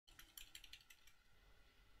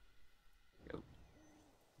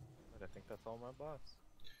that's all my buffs.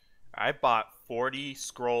 I bought 40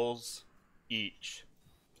 scrolls each.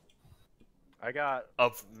 I got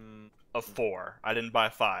of 4. I didn't buy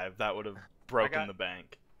 5. That would have broken the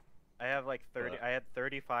bank. I have like 30. I had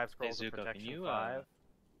 35 scrolls Hey, of Zuko, protection 5,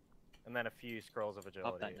 and then a few scrolls of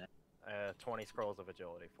agility. 20 scrolls of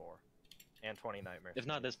agility 4, and 20 nightmares. If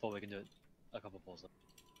not this pull, we can do it a couple pulls.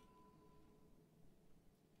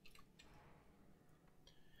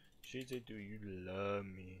 Shizzy, do you love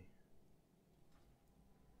me?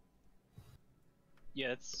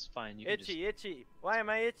 Yeah, it's fine. You can Itchy, itchy. Why am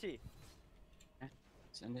I itchy?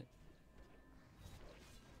 Send it.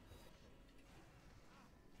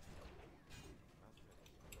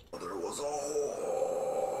 There was a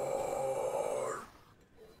whore.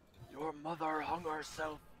 Your mother hung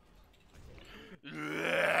herself.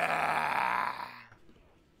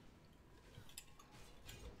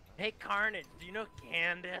 Hey Carnage, do you know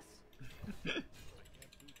Candace?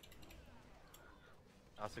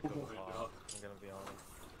 Asuka was hot, I'm gonna be honest.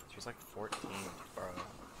 She's like 14, bro.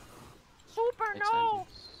 Super no!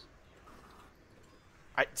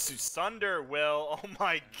 Sunder will. Oh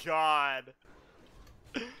my god.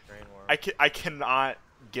 Brainworm. I cannot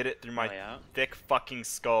get it through my thick fucking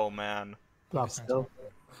skull, man. Drop still.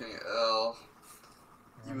 Fucking L.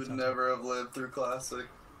 You would never have lived through Classic.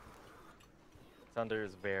 Thunder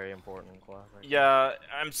is very important in Classic. Yeah,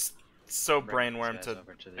 I'm so Bring brainworm these to, guys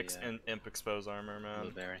over to the, imp expose armor, man.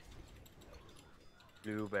 Blueberry.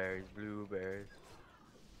 Blueberries, blueberries.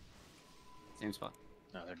 Same spot.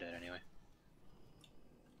 No, they're dead anyway.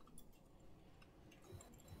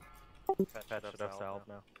 Fetch should have salve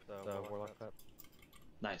now. The Warlock Pet.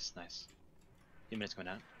 Nice, nice. Few minutes going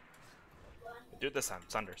down. Do it this time.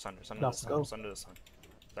 Sunder this Let's time. go. Sunder this time.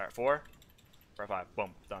 Start 4, 5.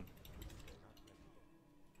 Boom. Done.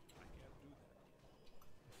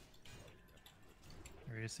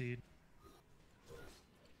 Area seed.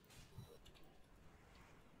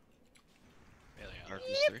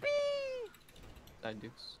 Darkness 3. Side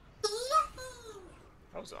dukes.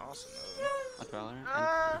 That was awesome, though. Watch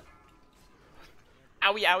Valorant.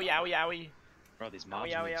 Owie, owie, owie, owie. Bro, these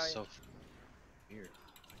mobs Owie, move owie, so weird.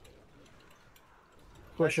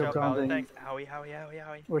 Where's your grounding? Thanks. Owie, owie, owie,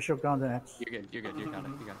 owie. Where's your grounding X? You're good, you got it, you got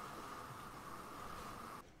it.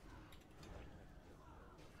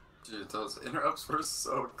 Dude, those interrupts were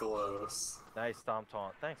so close. Nice stomp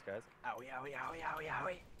taunt. Thanks, guys. Owie, owie, owie, owie,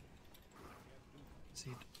 owie.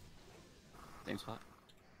 Seed. Same spot.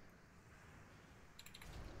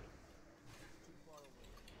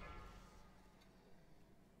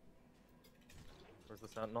 Where's the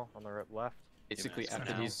Sentinel? On the left? Basically,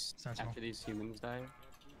 Sentinel. after these humans die.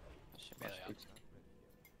 Shit, watch Yeah. dukes.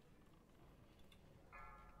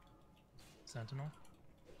 Sentinel.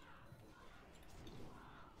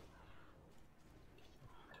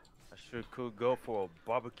 Could go for a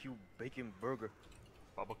barbecue bacon burger.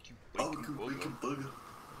 Barbecue Oh, bacon good burger. bacon burger.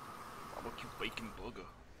 Barbecue bacon burger.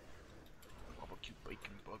 Barbecue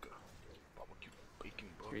bacon burger. Barbecue bacon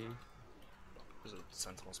burger. 3. There's a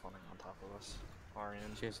sentinel spawning on top of us.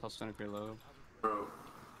 Arian. She has health stone if you're low. Bro.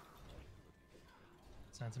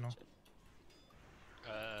 Sentinel.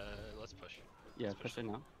 Let's push. Yeah, push it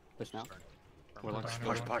now. Push now. Burn. Warlock.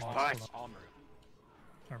 Push, push, push. All Muru.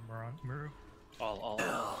 Or Muru. All.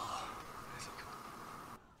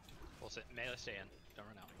 We'll sit. Melee stay in. Don't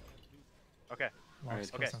run out. Okay.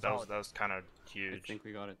 Alright, Long okay, skill That sense. was kind of I huge. think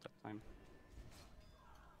we got it that time.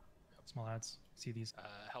 Small ads. See these.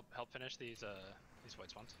 Help finish these white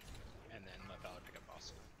spawns, and then let Valor pick up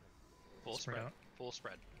boss. Full Spread spread. out. Full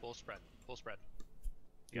spread. Full spread. Full spread.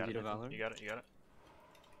 You got it, Vita Nathan. Valor. You got it. You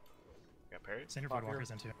got parried? Send your void walkers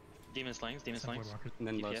into. Demon slings. Demon Send void slings. walkers And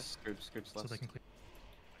then DPS. less groups so less. they can clear.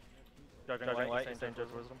 Judging light, same Judge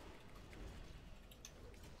Wisdom.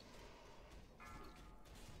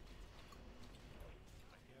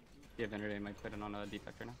 Yeah, Venerate might put it on a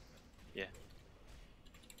defector now. Yeah.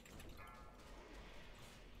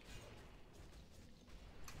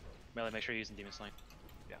 Melee, make sure you're using demon sling.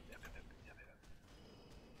 Yeah.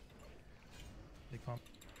 Big pump.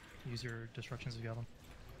 Use your destructions if you have them.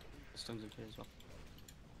 Stones into it as well.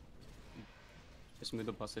 Just move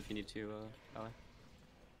the bus if you need to, Valor.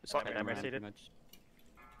 Just Fuck, cut I'm him around seated. pretty much.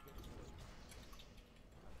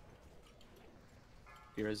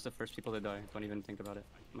 Here is the first people to die. Don't even think about it.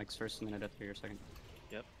 Mike's first and then a death trigger second.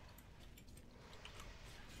 Yep.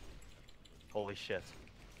 Holy shit.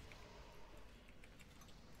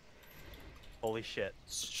 Holy shit.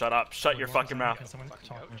 Shut up. Shut your fucking mouth. Can someone Fucking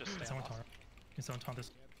taunt? go, just Can stay someone on taunt? Can someone taunt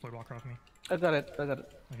this void walker off me? I got it. I got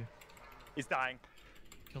it. Okay. He's dying.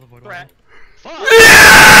 Kill the void Threat. walker. Fuck!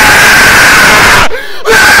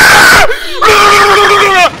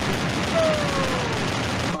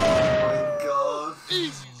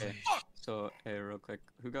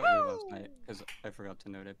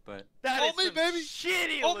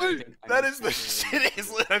 Dude, that is the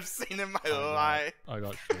shittiest loot I've seen in my life. I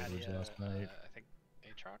got shriveled last night. I think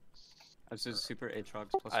Aatrox. This is Super Aatrox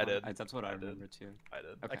plus I 1. did. That's what I I did. remember too. I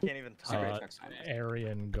did. I Okay. can't even Super type. Aatrox.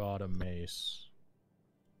 Arian got a mace.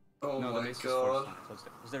 Oh No, the my mace is god. forced. Close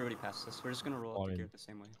it. Does everybody pass this? We're just gonna roll up the Fine. gear the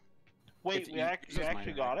same way. Wait, It's you this is actually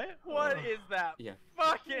mine, got it? What is that Yeah.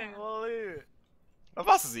 fucking loot? That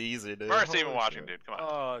boss is easy, dude. First even Holy watching, shit. dude. Come on.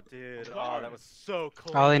 Oh, dude. Oh, that was so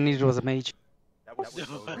close. All I needed was a mage. That was so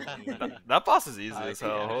close. That boss is easy I as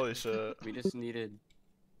think hell. I- Holy shit. We just needed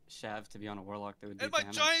Shav to be on a warlock that would do And my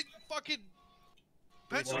damage. giant fucking Dude,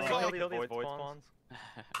 pencil can we clock. kill these void spawns?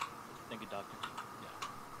 Thank you, doctor.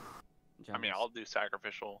 I mean, I'll do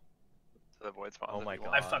sacrificial to the void spawns. Oh if my you god.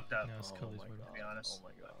 want. I fucked up. Yeah, let's kill these my women. god. To be honest. Oh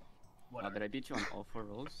my god. Whatever. Did I beat you on all 4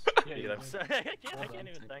 rolls? Dude, I'm sorry. I can't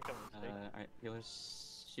even think of a mistake. Alright,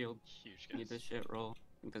 healers, shield, Huge need this guys. shit roll.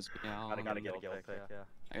 Because, yeah, Gotta get a guild pick, yeah.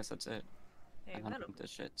 I guess that's it. Hey, I don't Venom. want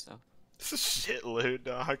this shit, so. This is shit loot,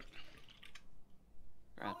 dog.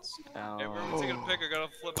 Congrats. Hey, everyone taking a pick. I gotta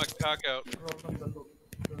flip my cock out.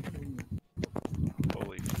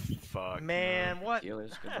 Holy fuck. Man, what?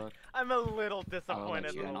 Healers, good luck. I'm a little Oh,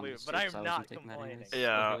 disappointed you in the on loot, the but streets, I I'm wasn't not taking that complaining. anyways.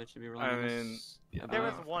 Yeah, Healers should be rolling I on mean, this. There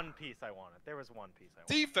was Uh, one piece I wanted. There was one piece I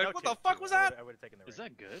wanted. Defect? No, What the two, fuck two. was that? I would have taken the Is ring.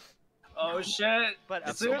 that good? Oh shit! But It's,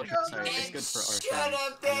 absolutely. sorry, it's good for our Shut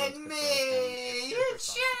up and me! You shut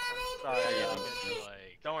Sorry, Yeah, yeah, yeah.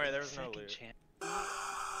 Like, Don't worry, there was no second loot. chance.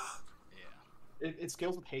 Yeah. It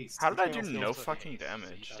scales with haste. How did I It do scales no with fucking Haste, so you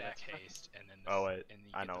damage? stack haste, and then Oh, wait, and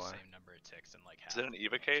you I get know the why. same number of ticks in like half. Is it an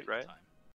evocate, right? Time.